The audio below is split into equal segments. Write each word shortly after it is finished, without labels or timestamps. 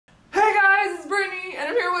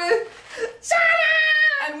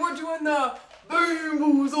the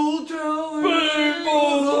Boozled challenge.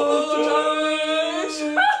 Boozled challenge.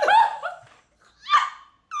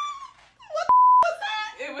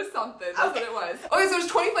 It was something. That's what it was. Okay, so there's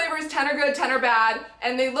 20 flavors. 10 are good, 10 are bad,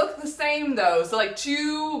 and they look the same though. So like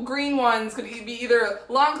 2 green ones could be either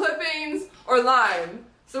long clippings or lime.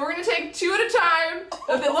 So we're gonna take 2 at a time.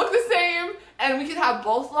 If they look the same, and we could have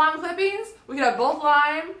both long clippings, we could have both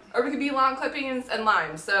lime, or we could be long clippings and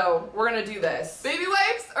lime. So we're gonna do this. Baby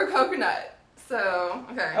wipes or coconut? So,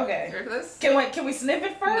 okay. Okay. You ready for this? Can we sniff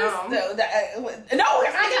it first? No,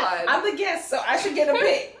 I'm the guest, so I should get a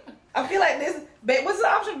pick. I feel like this. What's the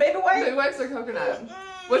option? Baby wipe? Baby wipes or coconut?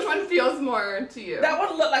 Which one feels more to you? That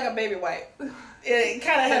one looked like a baby wipe. It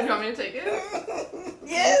kind of had. Do you want me to take it?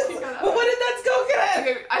 Yes. But what if that's coconut?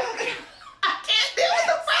 Okay, I can't deal with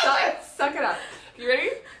the pressure. Suck it up. You ready?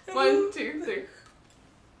 1, 2, 3.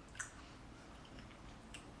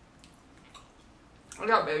 I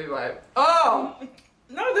got baby wipe. Oh!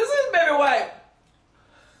 No, this is baby wipe.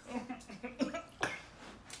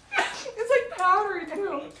 It's like powdery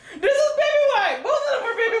too. This is baby wipe. Both of them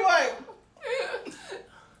are baby wipe.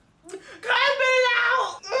 Can I spit it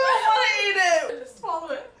out? I don't want to eat it. Just swallow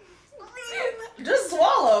it. Just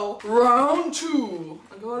swallow. Round 2.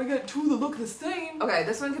 I gotta get 2 that look the same. Okay,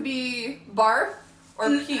 this one could be barf or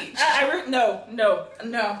peach. No.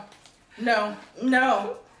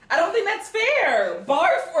 I don't think that's fair.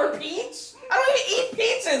 Barf or peach? I don't even eat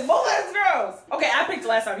peaches. Both that's gross. Okay, I picked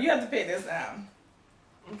last time. You have to pick this time.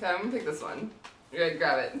 Okay, I'm gonna pick this one. You ready?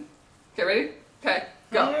 Grab it. Okay, ready? Okay,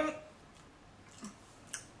 go.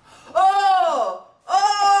 Oh!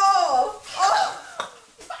 Oh! Oh!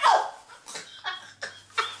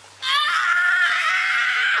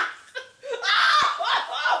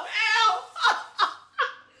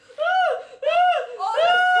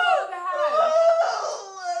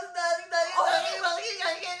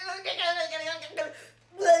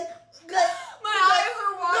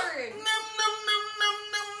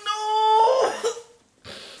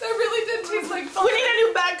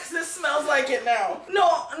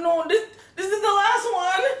 This is the last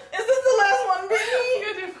one. Is this the last one, Brittany? You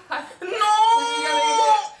gotta do 5. No!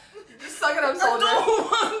 Just suck it up, soldier. I don't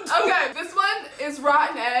want to. Okay, this one is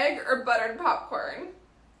rotten egg or buttered popcorn.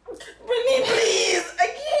 Brittany, please. I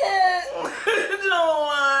can't. I don't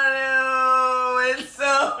want to. It's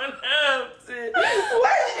so empty.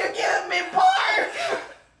 Why did you give me barf?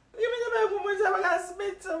 Give me the back one more time. I gotta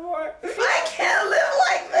spit some more. I can't live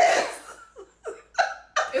like this.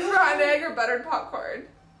 Is rotten egg or buttered popcorn?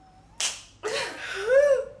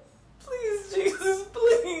 Please, Jesus,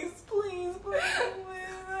 please.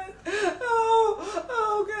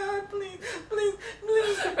 Oh, God, please.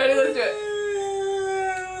 Ready, let's do it.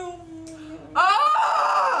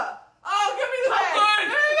 Oh! Oh, give me the popcorn.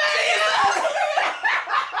 bag.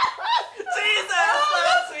 Jesus,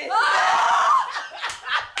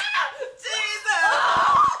 Jesus.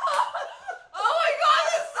 Oh my God,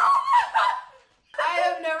 it's so bad. I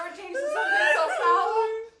have never tasted something so foul.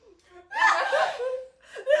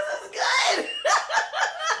 This is good.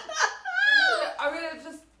 I'm gonna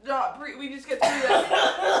just not breathe. We just get through this.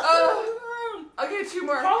 Okay, 2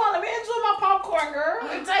 more. Hold on, let me enjoy my popcorn, girl.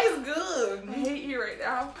 It tastes good. I hate you right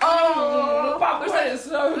now. Oh, popcorn is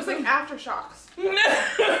so there's like aftershocks. Please,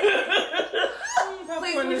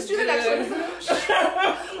 Popcorn let's is do the next good. one.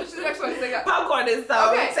 Let's do the next one. Popcorn is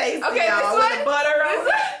so tasty. Okay, this with one. the butter on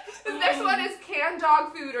it. The next one is canned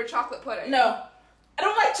dog food or chocolate pudding. No, I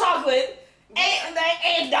don't like chocolate.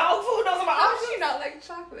 And dog food, those are my How options. do you not like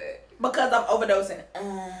chocolate? Because I'm overdosing.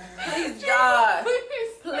 Please, God. Please.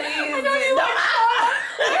 Please. I know you like chocolate.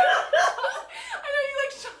 I know you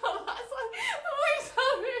like chocolate. Please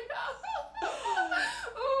help me.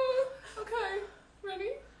 Okay.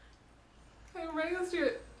 Ready? Okay, I'm ready. Let's do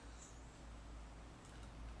it.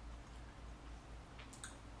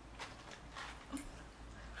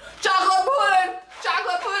 Chocolate pudding.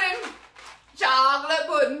 Chocolate pudding. Chocolate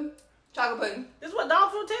pudding. Chocolate pudding. This is what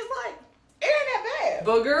dog food tastes like. It ain't that bad.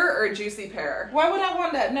 Booger or juicy pear? Why would I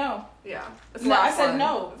want that? No. Yeah. No, I said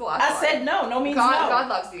no. I said no. No means no. God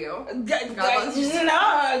loves you. God loves you. No,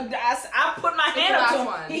 I put my hand up to him.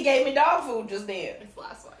 One. He gave me dog food just then. It's the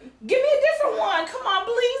last one. Give me a different one. Come on,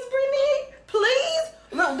 please, Brittany. Please.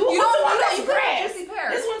 Look, You don't want that's that. You grass. juicy pear.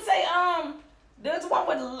 This one say there's one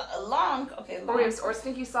with long. Okay, long. Or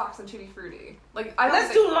stinky socks and tutti frutti. Like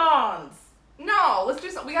Let's do lawns. No, let's do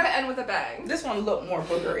something. We gotta end with a bang. This one look more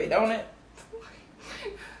boogery, don't it?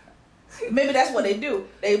 Maybe that's what they do.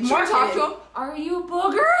 They market talk to him. Are you a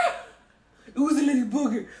booger? Who's a little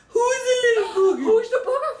booger? Who's a little booger? Who's the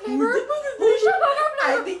booger flavor? Who's the booger flavor? I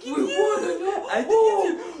think it's you. I think it's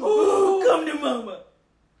you. Oh, come to mama.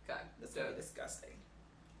 Okay. This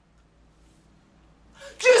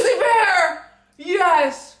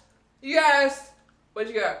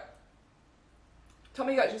What'd you get? Tell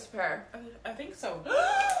me you got juicy pear. I think so.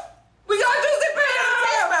 We got juicy pear!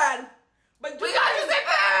 Tastes bad. But We got juicy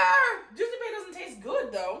pear! Juicy pear doesn't taste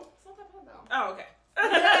good though. It's not that bad though. Oh, okay.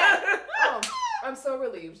 Oh, I'm so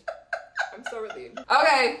relieved. I'm so relieved.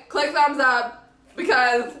 Okay, click thumbs up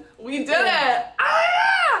because we did it. Oh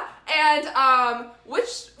yeah! And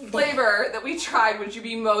which flavor that we tried would you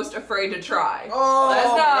be most afraid to try? Oh, let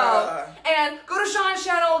us know. God. And go to Shannon's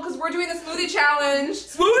channel because we're doing the smoothie challenge.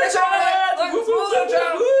 Smoothie challenge! Look, smoothie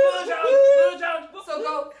challenge! Smoothie challenge! Smoothie challenge! So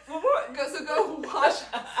go watch.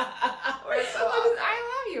 I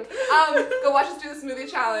love you. Go watch us do the smoothie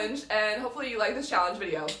challenge, and hopefully you like this challenge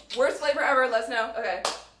video. Worst flavor ever. Let us know. Okay.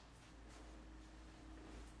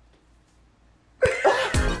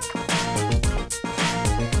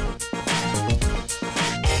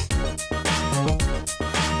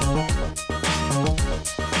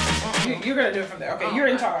 You're gonna do it from there. Okay, you're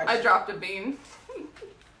in charge. I dropped a bean.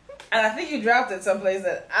 And I think you dropped it someplace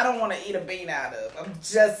that I don't want to eat a bean out of. I'm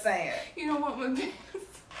just saying. You don't want my beans.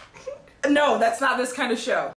 No, that's not this kind of show.